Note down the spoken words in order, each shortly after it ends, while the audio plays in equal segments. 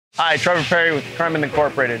Hi, Trevor Perry with Kremin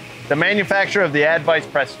Inc, the manufacturer of the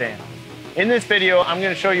AdVice press stand. In this video, I'm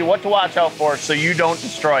going to show you what to watch out for so you don't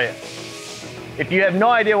destroy it. If you have no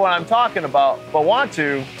idea what I'm talking about, but want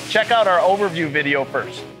to, check out our overview video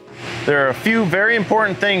first. There are a few very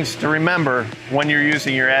important things to remember when you're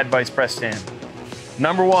using your AdVice press stand.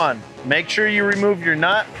 Number one, make sure you remove your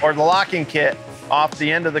nut or the locking kit off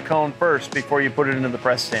the end of the cone first before you put it into the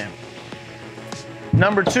press stand.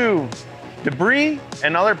 Number two, debris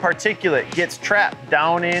and other particulate gets trapped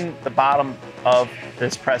down in the bottom of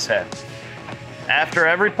this press head. After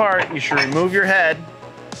every part, you should remove your head,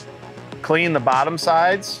 clean the bottom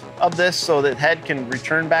sides of this so that head can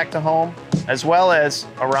return back to home, as well as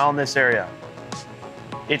around this area.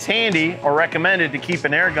 It's handy or recommended to keep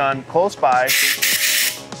an air gun close by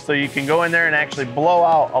so you can go in there and actually blow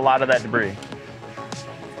out a lot of that debris.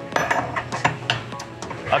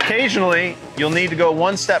 Occasionally, you'll need to go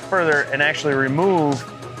one step further and actually remove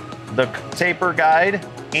the taper guide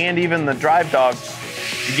and even the drive dogs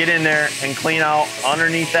to get in there and clean out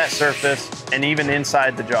underneath that surface and even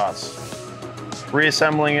inside the jaws.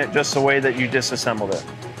 Reassembling it just the way that you disassembled it.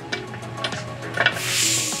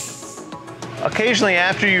 Occasionally,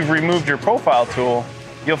 after you've removed your profile tool,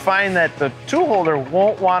 you'll find that the tool holder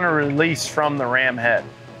won't want to release from the ram head.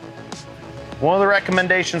 One of the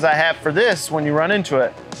recommendations I have for this when you run into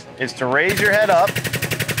it is to raise your head up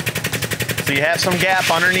so you have some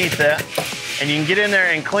gap underneath it, and you can get in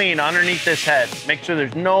there and clean underneath this head. Make sure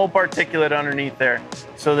there's no particulate underneath there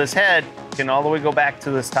so this head can all the way go back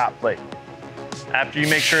to this top plate. After you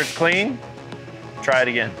make sure it's clean, try it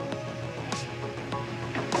again.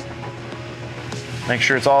 Make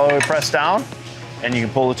sure it's all the way pressed down and you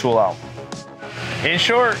can pull the tool out. In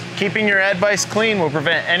short, keeping your AdVice clean will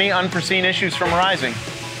prevent any unforeseen issues from arising.